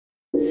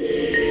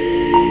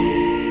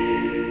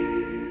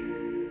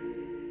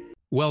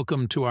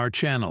Welcome to our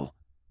channel.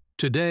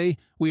 Today,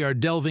 we are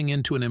delving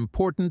into an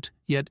important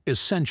yet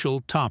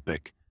essential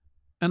topic.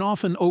 An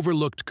often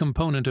overlooked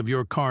component of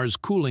your car's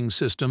cooling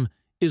system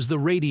is the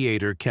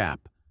radiator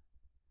cap.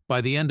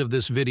 By the end of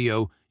this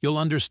video, you'll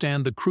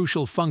understand the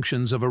crucial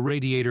functions of a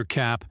radiator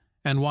cap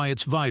and why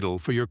it's vital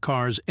for your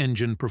car's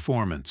engine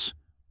performance.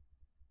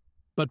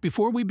 But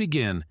before we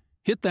begin,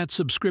 hit that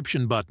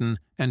subscription button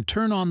and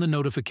turn on the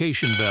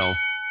notification bell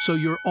so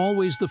you're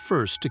always the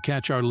first to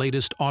catch our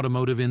latest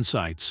automotive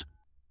insights.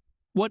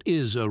 What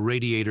is a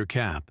radiator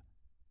cap?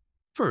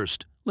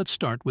 First, let's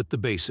start with the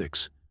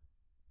basics.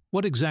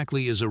 What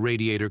exactly is a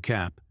radiator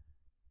cap?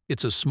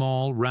 It's a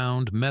small,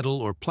 round metal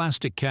or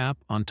plastic cap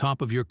on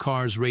top of your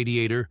car's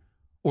radiator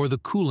or the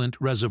coolant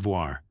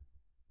reservoir.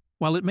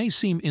 While it may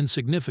seem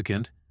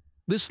insignificant,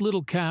 this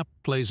little cap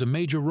plays a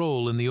major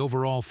role in the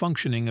overall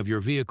functioning of your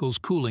vehicle's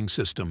cooling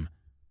system.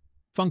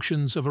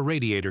 Functions of a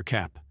radiator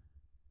cap.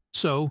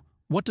 So,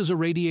 what does a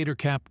radiator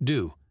cap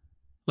do?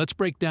 Let's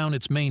break down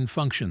its main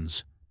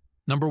functions.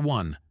 Number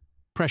 1.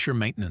 Pressure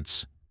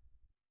maintenance.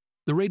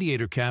 The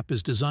radiator cap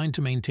is designed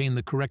to maintain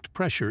the correct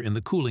pressure in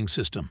the cooling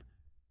system.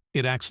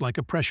 It acts like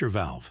a pressure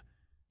valve,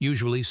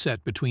 usually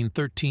set between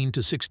 13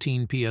 to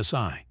 16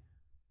 psi.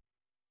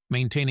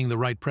 Maintaining the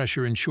right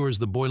pressure ensures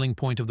the boiling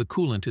point of the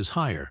coolant is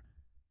higher,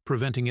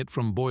 preventing it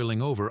from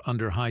boiling over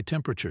under high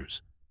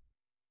temperatures.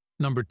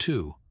 Number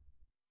 2.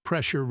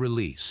 Pressure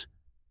release.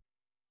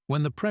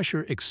 When the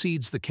pressure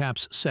exceeds the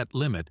cap's set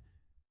limit,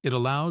 it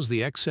allows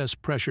the excess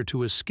pressure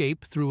to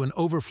escape through an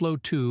overflow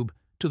tube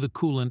to the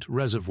coolant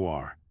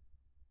reservoir.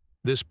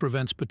 This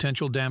prevents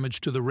potential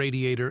damage to the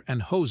radiator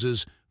and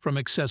hoses from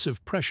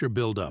excessive pressure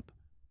buildup.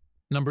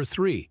 Number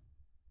 3.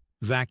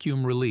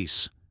 Vacuum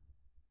release.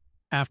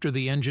 After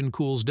the engine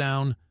cools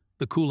down,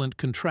 the coolant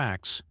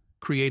contracts,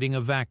 creating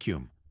a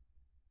vacuum.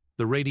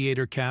 The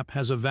radiator cap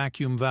has a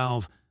vacuum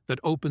valve that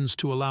opens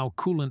to allow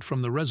coolant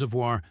from the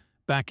reservoir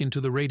back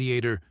into the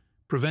radiator,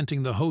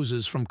 preventing the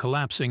hoses from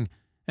collapsing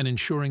and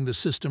ensuring the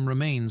system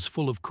remains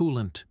full of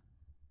coolant.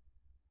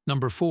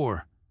 Number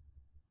 4.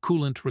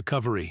 Coolant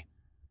recovery.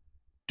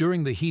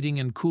 During the heating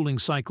and cooling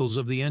cycles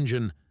of the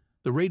engine,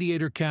 the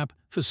radiator cap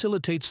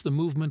facilitates the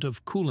movement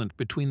of coolant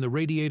between the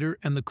radiator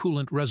and the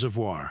coolant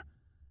reservoir.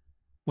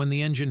 When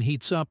the engine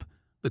heats up,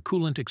 the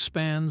coolant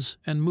expands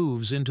and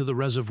moves into the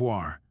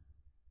reservoir.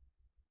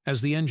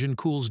 As the engine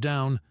cools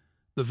down,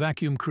 the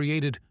vacuum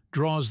created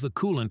draws the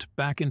coolant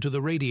back into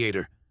the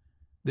radiator.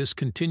 This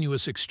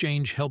continuous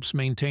exchange helps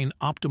maintain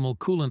optimal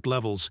coolant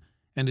levels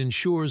and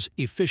ensures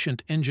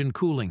efficient engine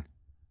cooling.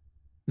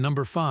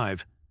 Number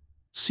 5.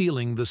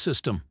 Sealing the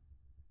system.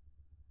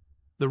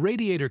 The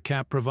radiator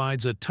cap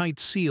provides a tight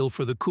seal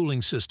for the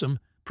cooling system,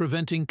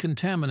 preventing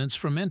contaminants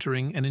from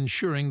entering and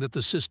ensuring that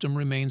the system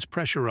remains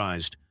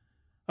pressurized.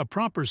 A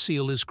proper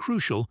seal is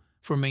crucial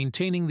for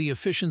maintaining the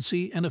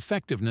efficiency and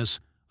effectiveness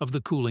of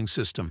the cooling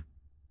system.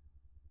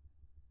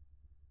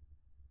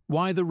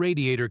 Why the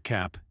radiator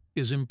cap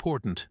is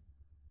important.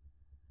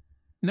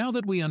 Now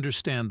that we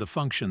understand the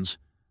functions,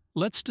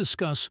 let's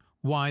discuss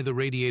why the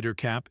radiator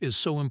cap is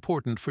so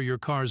important for your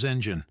car's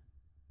engine.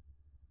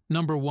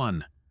 Number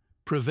 1.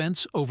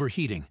 Prevents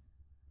overheating.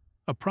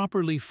 A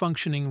properly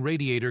functioning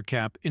radiator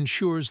cap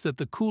ensures that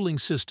the cooling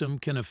system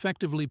can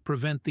effectively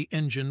prevent the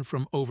engine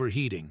from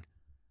overheating.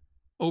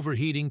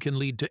 Overheating can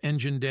lead to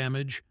engine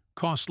damage,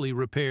 costly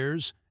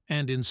repairs,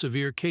 and in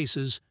severe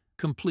cases,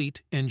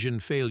 complete engine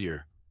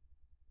failure.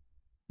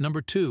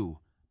 Number 2.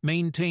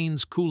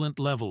 Maintains coolant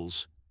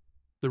levels.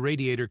 The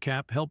radiator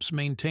cap helps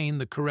maintain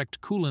the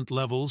correct coolant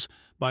levels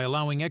by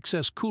allowing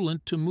excess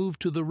coolant to move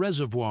to the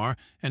reservoir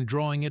and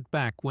drawing it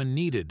back when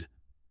needed.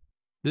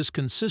 This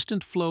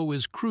consistent flow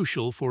is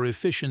crucial for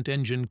efficient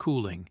engine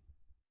cooling.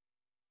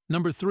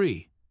 Number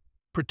 3.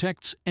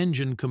 Protects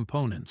engine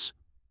components.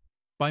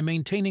 By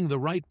maintaining the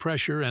right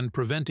pressure and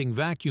preventing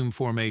vacuum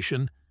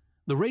formation,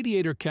 the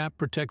radiator cap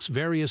protects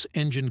various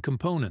engine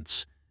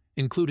components,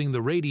 including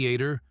the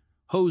radiator,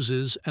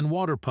 hoses, and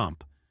water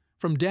pump,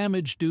 from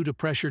damage due to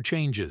pressure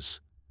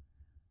changes.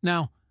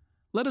 Now,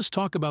 let us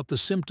talk about the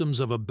symptoms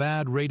of a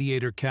bad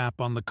radiator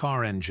cap on the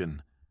car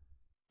engine.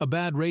 A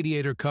bad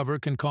radiator cover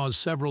can cause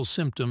several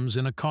symptoms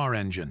in a car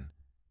engine.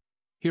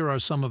 Here are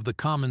some of the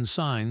common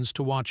signs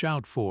to watch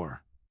out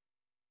for.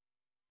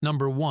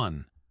 Number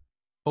 1.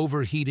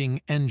 Overheating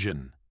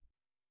engine.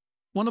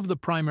 One of the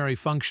primary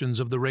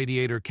functions of the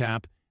radiator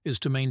cap is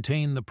to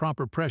maintain the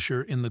proper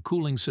pressure in the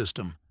cooling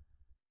system.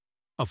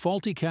 A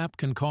faulty cap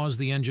can cause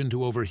the engine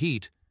to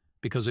overheat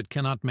because it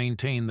cannot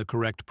maintain the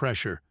correct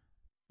pressure,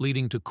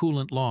 leading to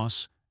coolant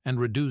loss and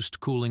reduced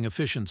cooling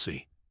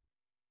efficiency.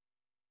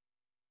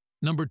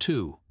 Number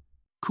 2.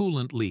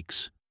 Coolant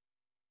leaks.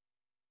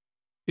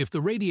 If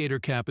the radiator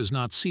cap is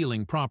not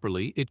sealing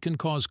properly, it can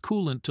cause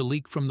coolant to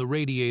leak from the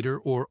radiator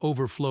or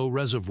overflow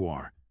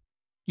reservoir.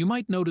 You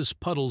might notice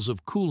puddles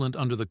of coolant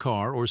under the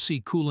car or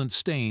see coolant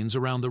stains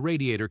around the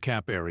radiator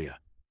cap area.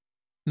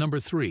 Number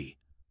 3.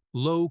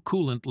 Low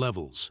coolant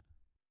levels.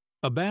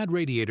 A bad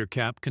radiator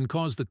cap can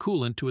cause the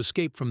coolant to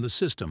escape from the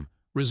system,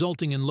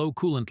 resulting in low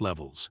coolant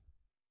levels.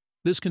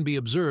 This can be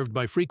observed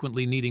by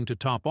frequently needing to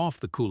top off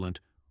the coolant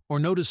or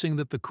noticing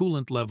that the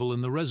coolant level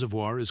in the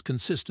reservoir is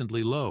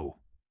consistently low.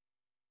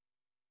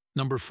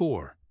 Number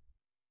 4.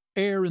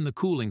 Air in the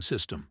cooling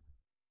system.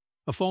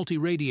 A faulty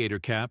radiator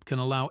cap can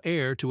allow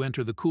air to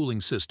enter the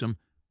cooling system,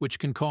 which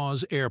can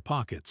cause air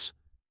pockets.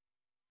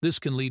 This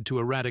can lead to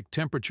erratic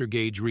temperature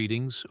gauge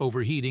readings,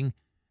 overheating,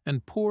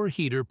 and poor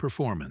heater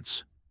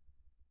performance.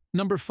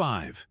 Number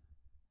 5.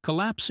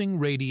 Collapsing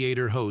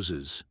radiator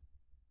hoses.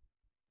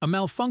 A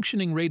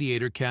malfunctioning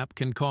radiator cap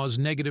can cause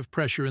negative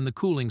pressure in the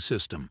cooling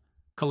system,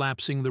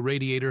 collapsing the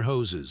radiator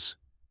hoses.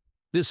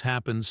 This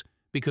happens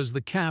because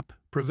the cap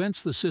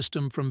prevents the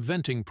system from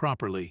venting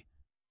properly,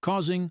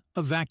 causing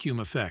a vacuum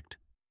effect.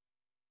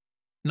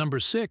 Number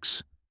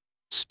 6.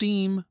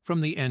 Steam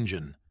from the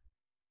engine.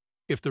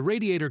 If the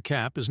radiator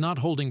cap is not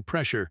holding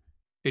pressure,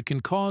 it can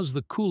cause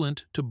the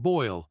coolant to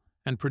boil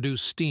and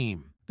produce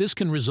steam. This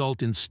can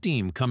result in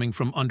steam coming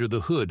from under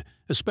the hood,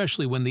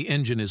 especially when the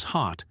engine is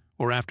hot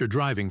or after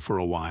driving for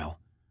a while.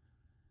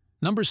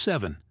 Number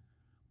 7.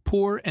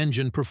 Poor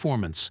engine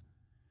performance.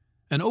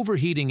 An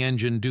overheating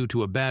engine due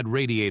to a bad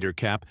radiator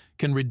cap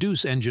can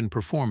reduce engine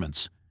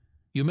performance.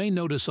 You may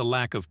notice a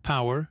lack of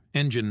power,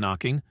 engine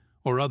knocking,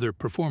 or other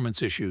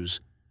performance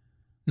issues.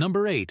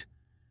 Number 8.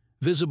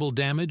 Visible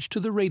damage to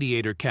the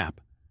radiator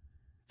cap.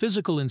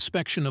 Physical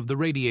inspection of the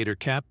radiator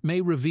cap may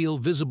reveal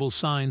visible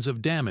signs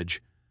of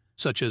damage,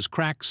 such as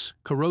cracks,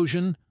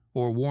 corrosion,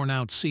 or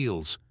worn-out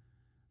seals.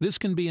 This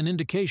can be an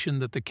indication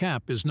that the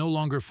cap is no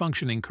longer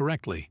functioning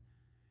correctly.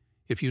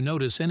 If you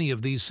notice any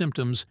of these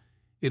symptoms,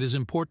 it is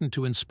important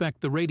to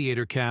inspect the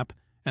radiator cap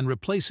and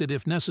replace it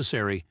if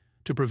necessary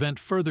to prevent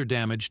further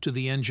damage to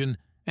the engine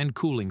and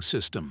cooling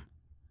system.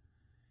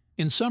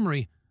 In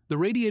summary, the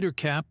radiator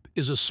cap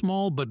is a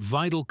small but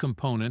vital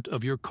component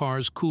of your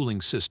car's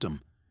cooling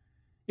system.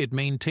 It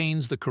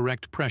maintains the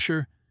correct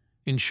pressure,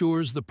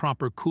 ensures the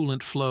proper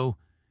coolant flow,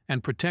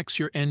 and protects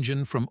your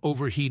engine from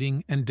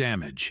overheating and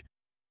damage.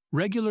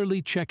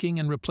 Regularly checking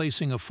and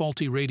replacing a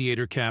faulty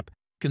radiator cap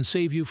can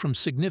save you from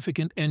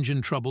significant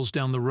engine troubles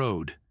down the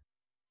road.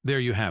 There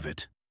you have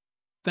it.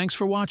 Thanks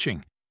for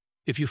watching.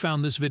 If you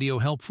found this video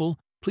helpful,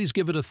 please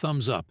give it a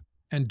thumbs up,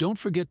 and don't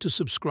forget to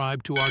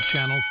subscribe to our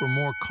channel for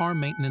more car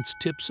maintenance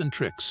tips and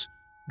tricks.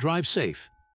 Drive safe.